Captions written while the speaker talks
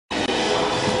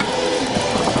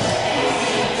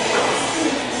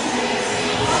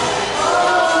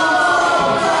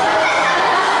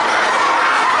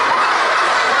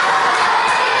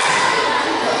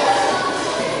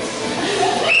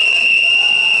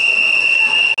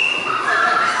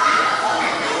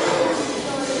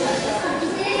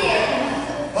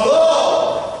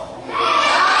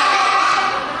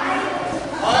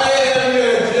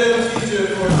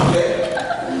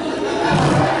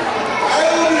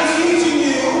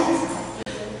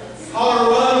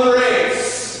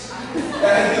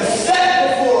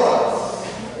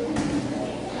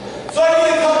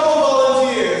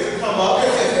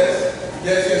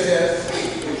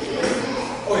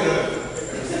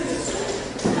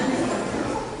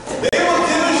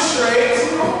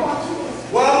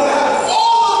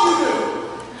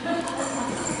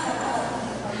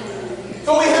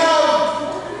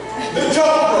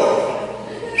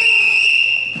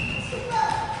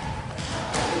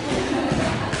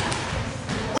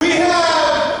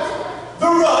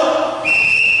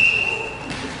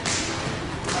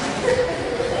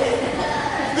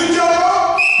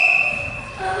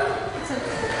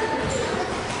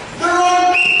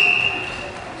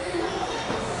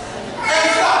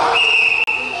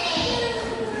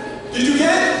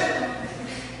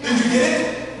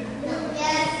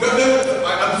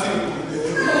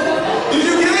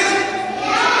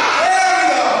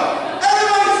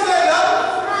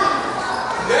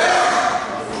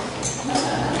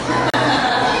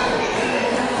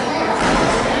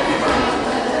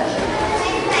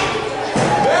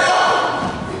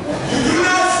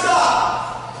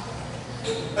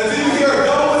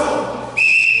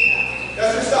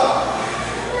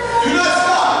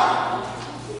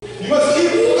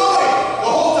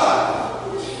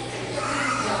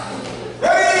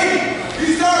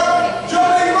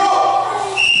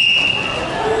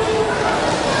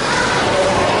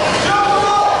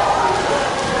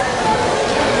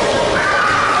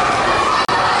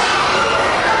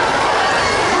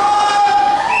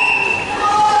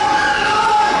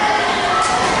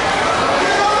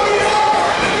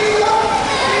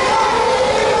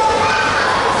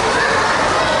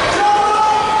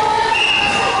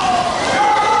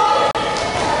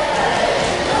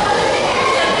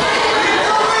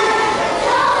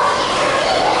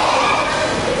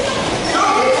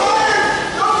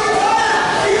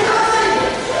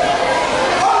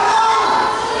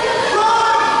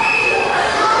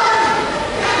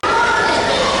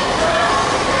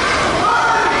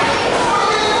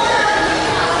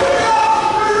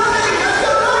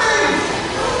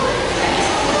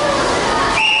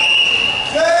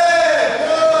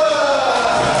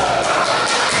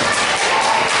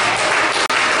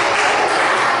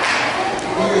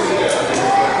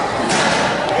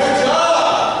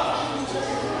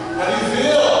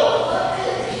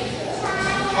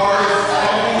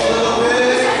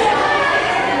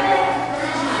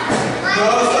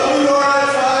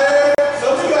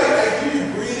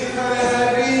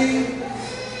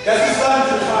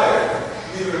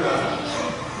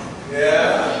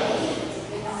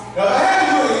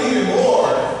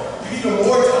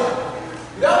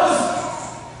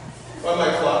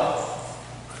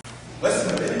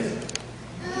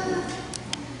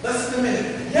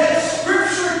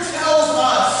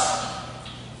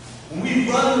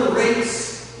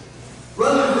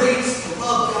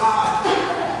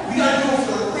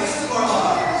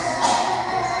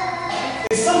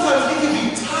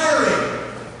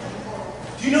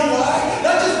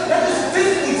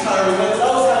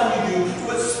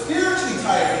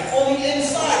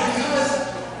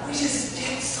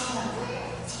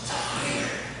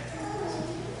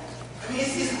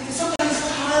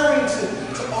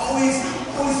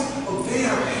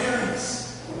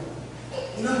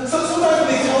Sometimes when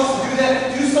they tell us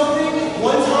to do something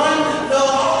one time, no,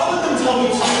 I'll let them tell me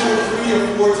 2 or 3 or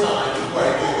 4 times before I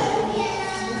do it.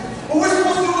 But we're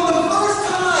supposed to do it the first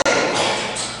time.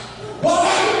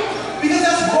 Why? Because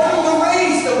that's running the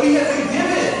race that we have been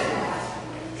given.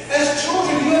 As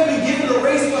children, you have been given a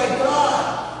race by God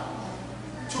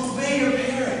to obey your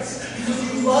parents because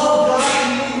you love God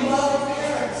and you love your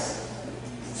parents.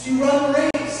 So you run the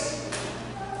race.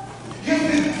 You've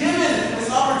been given this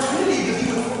opportunity to be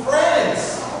with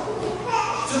friends,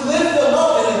 to lift them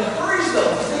up and encourage them,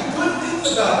 to say good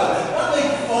things about them, not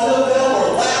make fun of them or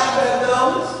laugh at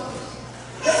them.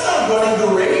 That's not running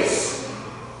the race.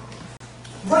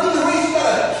 Running the race, you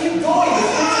gotta keep going. The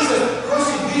scripture says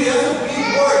persevere. That's a big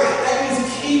word. That means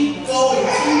keep going,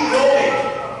 keep going.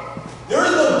 There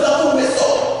is no double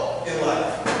whistle in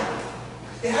life.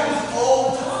 It happens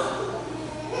all the time.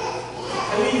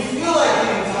 And when you feel like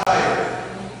getting tired,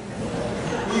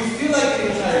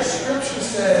 Scripture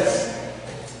says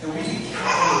that we can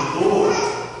count on the Lord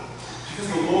because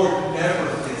the Lord never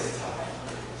gets tired.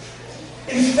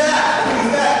 In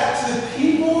fact, to the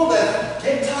people that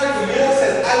get tired, the Lord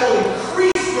says, I will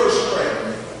increase your strength.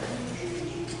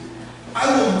 I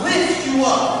will lift you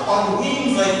up on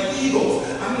wings like eagles.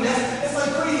 I mean, that's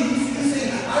like crazy. He's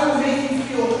saying, I will make you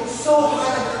feel so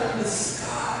high up in the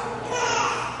sky.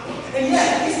 And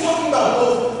yet, he's talking about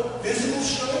both physical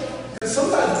strength, because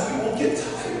sometimes we won't get tired.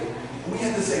 We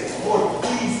have to say, Lord,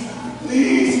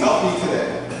 please help me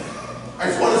today. I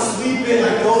just want to sleep in. I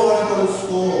don't want to go to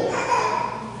school.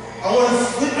 I want to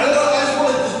sleep. I just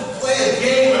want to just play a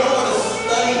game. I don't want to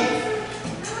study.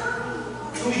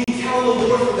 So we can count on the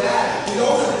Lord for that. We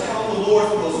also have to count on the Lord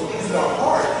for those things in our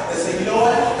heart that say, you know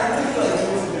what? I really feel like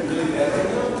doing something really bad right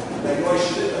now. I know I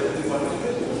should, but I didn't want to do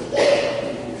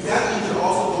it. That means you're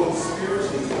also going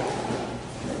spiritually.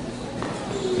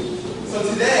 So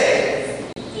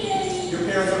today,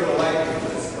 parents are going to like me for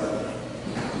this,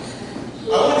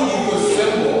 but I want to give you a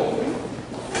symbol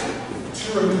to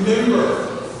remember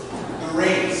the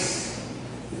race.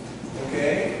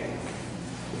 Okay?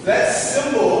 That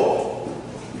symbol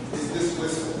is this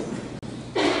whistle.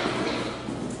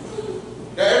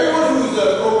 Now, everyone who's the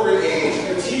appropriate age,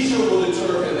 the teacher will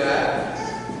determine that,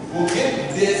 will get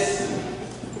this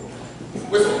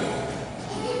whistle.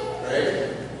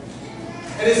 Right?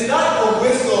 And it's not a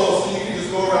whistle so you can just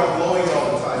go around blowing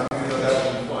all the time. Even though that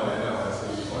would be fun. I know that's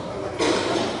going to be fun. I like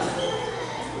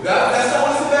it. That's not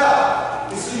what it's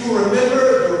about. It's so you remember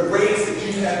the race that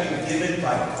you have been given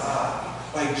by God,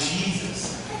 by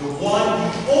Jesus. The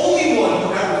only one who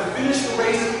ever finished the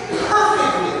race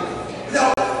perfectly,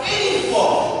 without any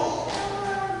flaw.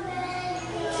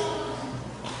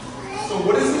 So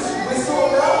what is this whistle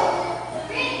about?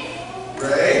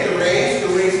 Right? The race.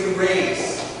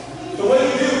 So what do?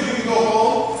 You can go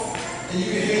home and you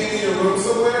can hang it in your room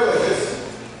somewhere like this.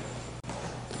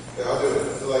 Yeah, I'll do it.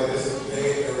 So like this, hang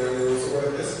it in your room somewhere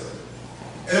like this.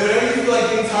 And then whenever you feel like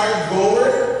getting tired, you go over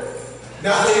it.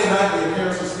 Not late at night when your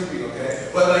parents are sleeping, okay?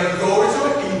 But like you go over to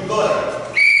it and you go like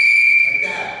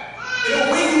that. It'll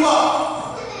wake you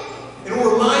up. It'll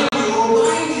remind you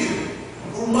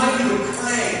to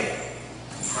pray.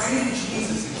 Pray to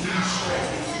Jesus to give you strength,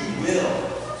 and He will.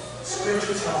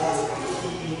 Scripture tells us that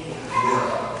He will.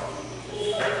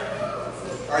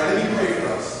 All right, let me pray for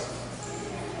us.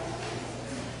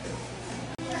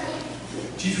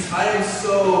 Jesus, I am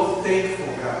so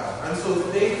thankful, God. I'm so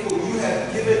thankful you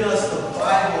have given us the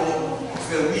Bible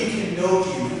so that we can know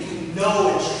you. We can know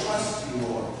and trust you,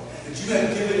 Lord. That you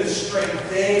have given us strength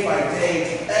day by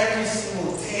day, every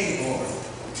single day, Lord.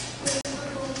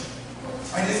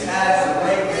 I just ask that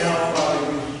right now, Father,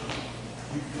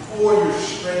 you pour your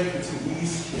strength into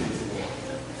these kids, Lord.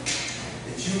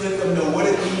 That you let them know what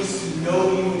it means to know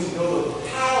you and to know the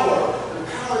power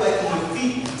that can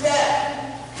defeat death.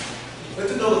 Let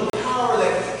them know the power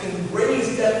that can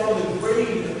raise death from the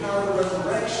grave and the power of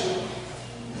resurrection.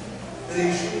 That they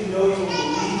truly know you and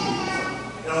believe you.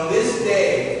 And on this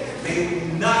day, may we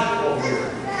not grow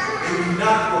weary. May we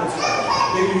not grow tired.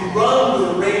 May we run the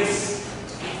race,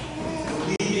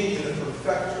 believing in the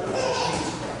perfecter of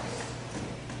Jesus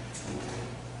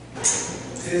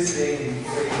Christ. This day we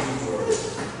pray these words.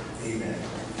 Amen.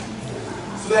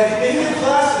 So that in your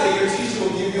class today, your teacher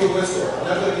will give you a whistle. I'm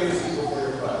not going to give you